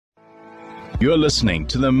You're listening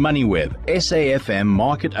to the MoneyWeb SAFM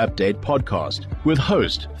Market Update podcast with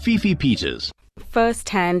host Fifi Peters. First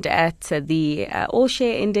hand at the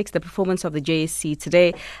all-share index, the performance of the JSE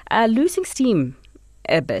today, losing steam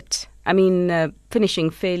a bit. I mean,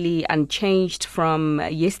 finishing fairly unchanged from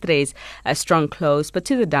yesterday's strong close, but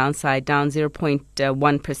to the downside, down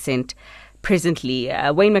 0.1%. Presently,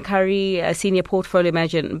 Wayne McCurry, Senior Portfolio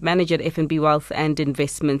Manager at FNB Wealth and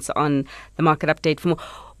Investments on the Market Update for more.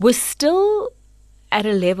 We're still at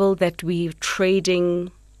a level that we're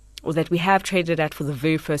trading, or that we have traded at for the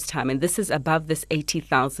very first time, and this is above this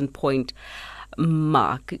 80,000 point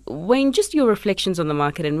mark. Wayne, just your reflections on the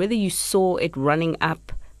market and whether you saw it running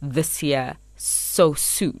up this year so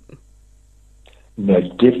soon. No,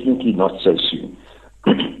 definitely not so soon.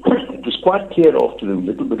 It was quite clear after the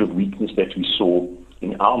little bit of weakness that we saw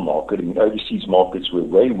in our market. I mean, overseas markets were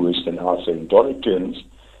way worse than ours. So in dollar terms,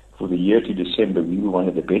 for the year to December, we were one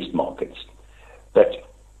of the best markets. But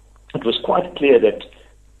it was quite clear that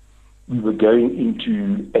we were going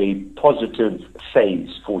into a positive phase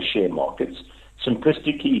for share markets.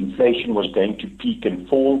 Simplistically, inflation was going to peak and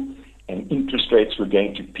fall, and interest rates were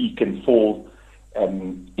going to peak and fall.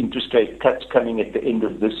 Interest rate cuts coming at the end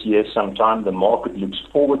of this year sometime. The market looks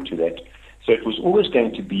forward to that. So it was always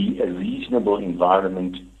going to be a reasonable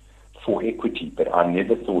environment for equity, but I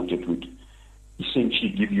never thought it would essentially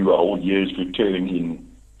give you a whole year's return in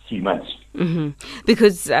 3 months. Mm-hmm.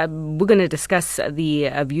 Because we're going to discuss the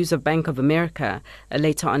views of Bank of America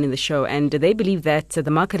later on in the show, and they believe that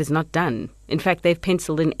the market is not done. In fact, they've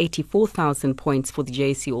penciled in 84,000 points for the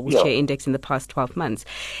JSE All-Share Index in the past 12 months.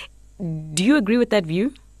 Do you agree with that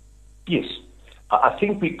view? Yes. I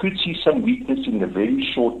think we could see some weakness in the very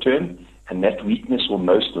short term, and that weakness will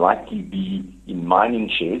most likely be in mining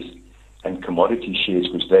shares and commodity shares,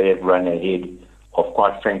 which they have run ahead of,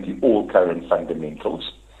 quite frankly, all current fundamentals.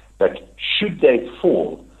 But should they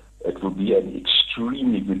fall, it will be an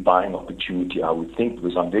extremely good buying opportunity, I would think,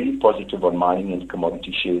 because I'm very positive on mining and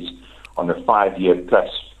commodity shares on a 5-year plus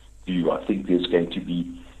view. I think there's going to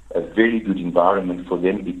be a very good environment for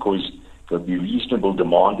them because there'll be reasonable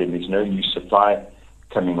demand and there's no new supply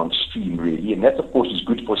coming on stream, really. And that, of course, is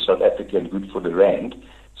good for South Africa and good for the rand.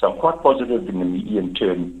 So I'm quite positive in the medium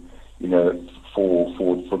term,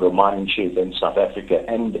 for the mining shares in South Africa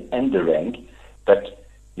and the rand. But,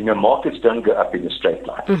 markets don't go up in a straight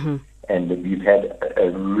line. Mm-hmm. And we've had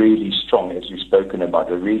a really strong, as we've spoken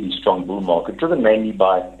about, a really strong bull market, driven mainly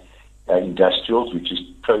by industrials, which is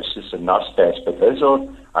Prosus and Naspers. But those are,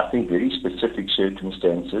 I think, very specific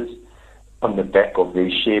circumstances on the back of their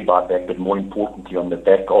share buyback, but more importantly on the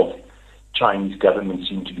back of Chinese government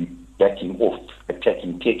seem to be backing off,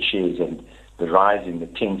 attacking tech shares and the rise in the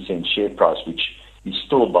 10-cent share price, which is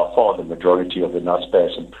still by far the majority of the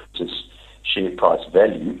Naspers and Prosus share price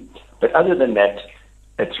value. But other than that,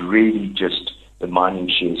 it's really just the mining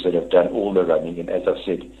shares that have done all the running. And as I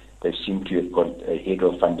said, they seem to have got ahead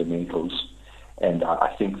of fundamentals. And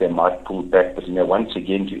I think they might pull back. But, once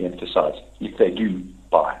again, to emphasize, if they do,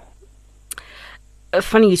 buy.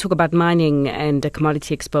 Funny you talk about mining and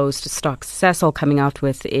commodity-exposed stocks. Sasol coming out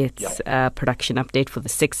with its production update for the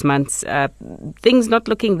 6 months. Things not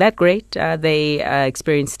looking that great. They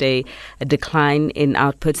experienced a decline in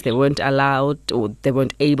outputs. They weren't allowed, or they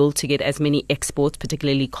weren't able to get as many exports,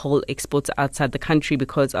 particularly coal exports outside the country,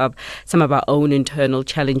 because of some of our own internal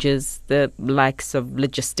challenges, the likes of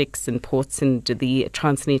logistics and ports and the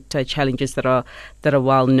Transnet challenges that are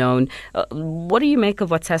well known. What do you make of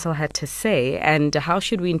what Sasol had to say, and how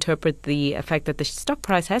should we interpret the fact that the stock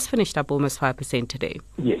price has finished up almost 5% today?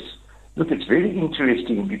 Yes. Look, it's very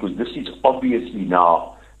interesting because this is obviously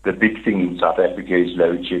now the big thing in South Africa is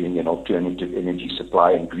load shedding and alternative energy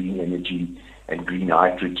supply and green energy and green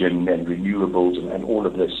hydrogen and renewables and all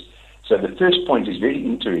of this. So the first point is very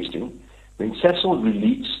interesting. When Sasol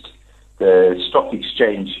released the stock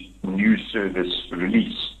exchange news service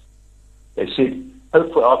release, they said,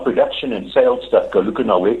 for our production and sales stuff, go look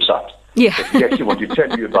on our website. Yeah. But we actually want to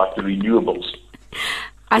tell you about the renewables.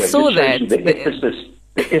 I saw that.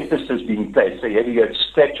 The emphasis being placed. So you have to go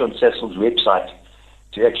scratch on Sasol's website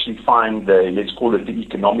to actually find let's call it the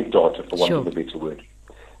economic data, for want of a better word.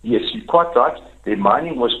 Yes, you're quite right. Their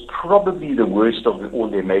mining was probably the worst of all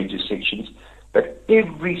their major sections, but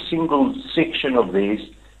every single section of theirs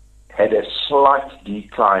had a slight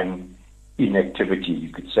decline in activity, you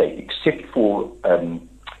could say, except for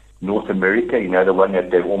North America, the one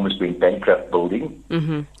that they've almost been bankrupt building.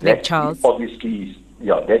 Mm-hmm. Lake Charles.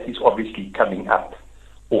 That is obviously coming up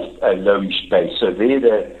off a lowish base. So there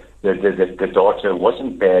the data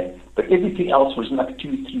wasn't bad, but everything else was like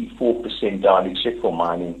 2, 3, 4% down except for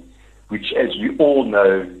mining, which, as we all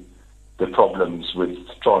know, the problems with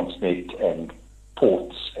Transnet and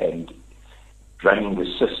ports and running the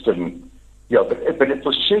system. Yeah, but it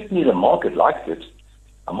was certainly the market liked it.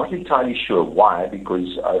 I'm not entirely sure why, because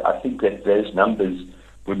I think that those numbers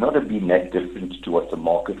would not have been that different to what the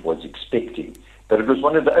market was expecting. But it was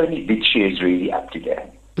one of the only big shares really up today.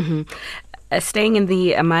 Mm-hmm. Staying in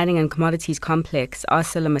the mining and commodities complex,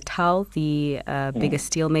 ArcelorMittal, the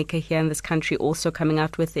biggest steelmaker here in this country, also coming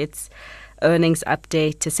out with its earnings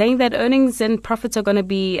update, saying that earnings and profits are going to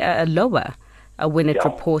be lower when it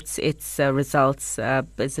reports its results.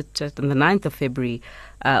 Is it on the 9th of February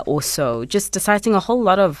or so? Just citing a whole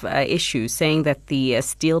lot of issues, saying that the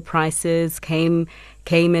steel prices came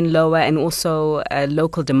in lower, and also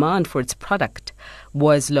local demand for its product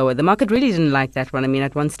was lower. The market really didn't like that one. I mean,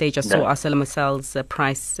 at one stage I saw ArcelorMittal's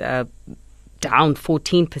price down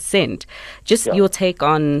 14%. Just your take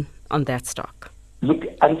on that stock. Look,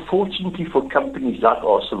 unfortunately for companies like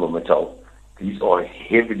ArcelorMittal, these are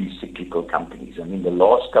heavily cyclical companies. I mean, the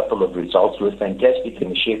last couple of results were fantastic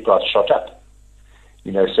and the share price shot up.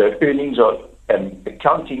 So earnings are,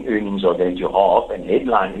 accounting earnings are going to halve, and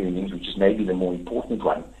headline earnings, which is maybe the more important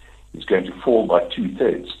one, is going to fall by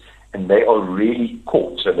 2/3. And they are really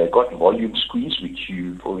caught. So they've got volume squeeze, which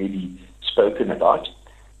you've already spoken about.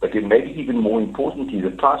 But then maybe even more importantly,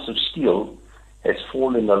 the price of steel has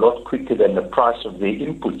fallen a lot quicker than the price of their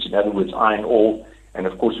inputs. In other words, iron ore. And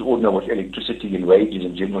of course, we all know what electricity and wages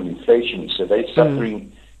and general inflation is. So they're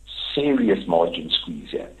suffering serious margin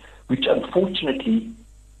squeeze here, which unfortunately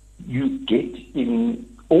you get in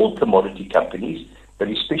all commodity companies, but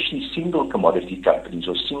especially single commodity companies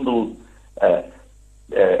or single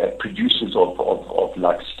producers of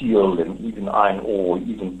like steel and even iron ore,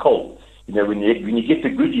 even coal. When you get the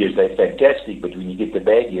good years, they're fantastic, but when you get the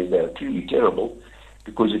bad years, they're truly terrible,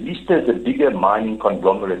 because at least the bigger mining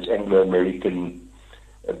conglomerates, Anglo-American,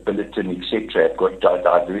 Billiton, etc., have got a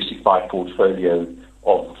diversified portfolio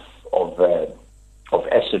of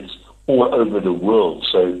assets all over the world.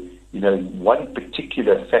 So, one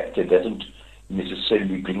particular factor doesn't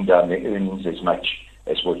necessarily bring down their earnings as much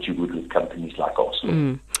as what you would with companies like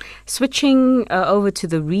Arcelor. Switching over to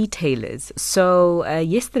the retailers. So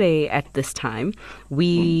yesterday at this time,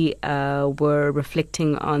 we were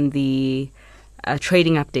reflecting on the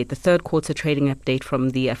trading update, the third quarter trading update from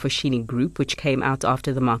the Foschini Group, which came out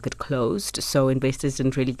after the market closed. So investors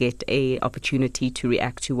didn't really get an opportunity to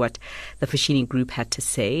react to what the Foschini Group had to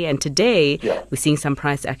say. And today, we're seeing some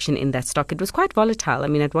price action in that stock. It was quite volatile. I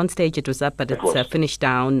mean, at one stage it was up, but it's finished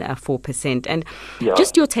down 4%. And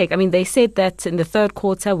just your take. I mean, they said that in the third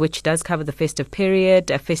quarter, which does cover the festive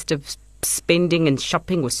period, festive spending and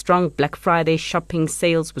shopping was strong. Black Friday shopping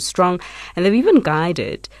sales was strong, and they've even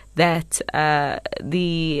guided that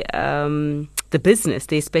the business,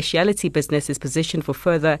 their specialty business, is positioned for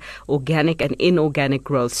further organic and inorganic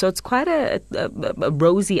growth. So it's quite a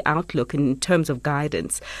rosy outlook in terms of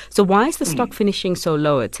guidance. So why is the stock finishing so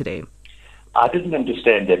lower today? I didn't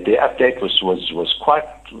understand that. The update actually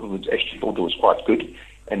thought it was quite good,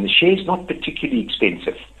 and the share's not particularly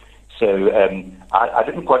expensive. So I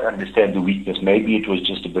didn't quite understand the weakness. Maybe it was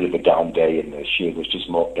just a bit of a down day and the share was just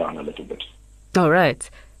marked down a little bit. All right.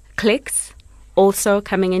 Clicks also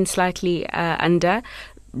coming in slightly under,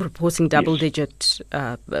 reporting double-digit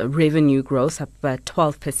revenue growth, up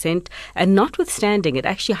 12%. And notwithstanding, it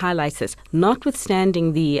actually highlights this,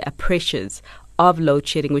 notwithstanding the pressures of load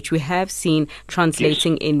shedding, which we have seen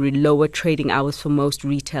translating in lower trading hours for most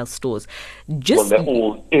retail stores.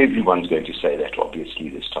 Everyone's going to say that, obviously,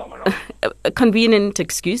 this time around. A convenient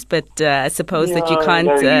excuse, but I suppose that you can't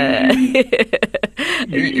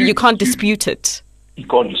you can't dispute it. You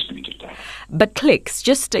can't dispute it. But Clicks,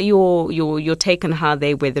 just your take on how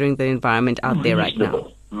they're weathering the environment out there right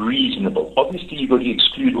now. Reasonable. Obviously, you've got to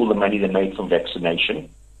exclude all the money they made from vaccination.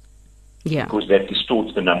 Yeah. Because that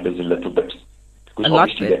distorts the numbers a little bit. Because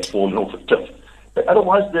obviously that's fallen off a cliff. But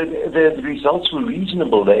otherwise, the results were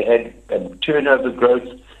reasonable. They had turnover growth,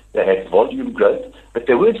 they had volume growth, but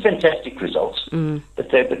they weren't fantastic results. But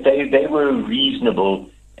they were reasonable,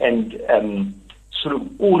 and sort of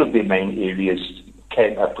all of their main areas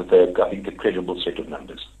came up with a credible set of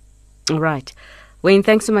numbers. All right. Wayne,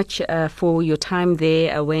 thanks so much for your time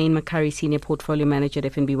there. Wayne Makari, Senior Portfolio Manager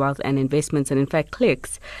at FNB Wealth and Investments. And in fact,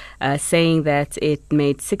 Clicks saying that it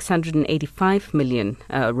made 685 million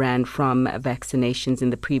rand from vaccinations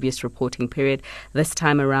in the previous reporting period. This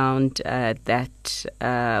time around, that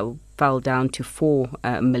fell down to 4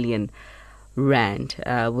 million rand,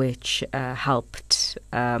 which helped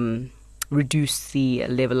reduce the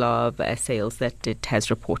level of sales that it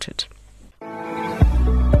has reported.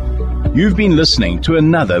 You've been listening to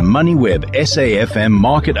another MoneyWeb SAFM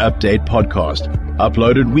Market Update podcast,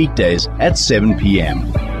 uploaded weekdays at 7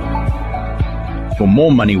 p.m. For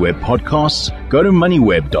more MoneyWeb podcasts, go to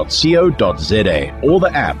moneyweb.co.za or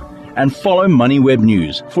the app and follow MoneyWeb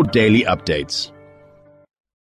News for daily updates.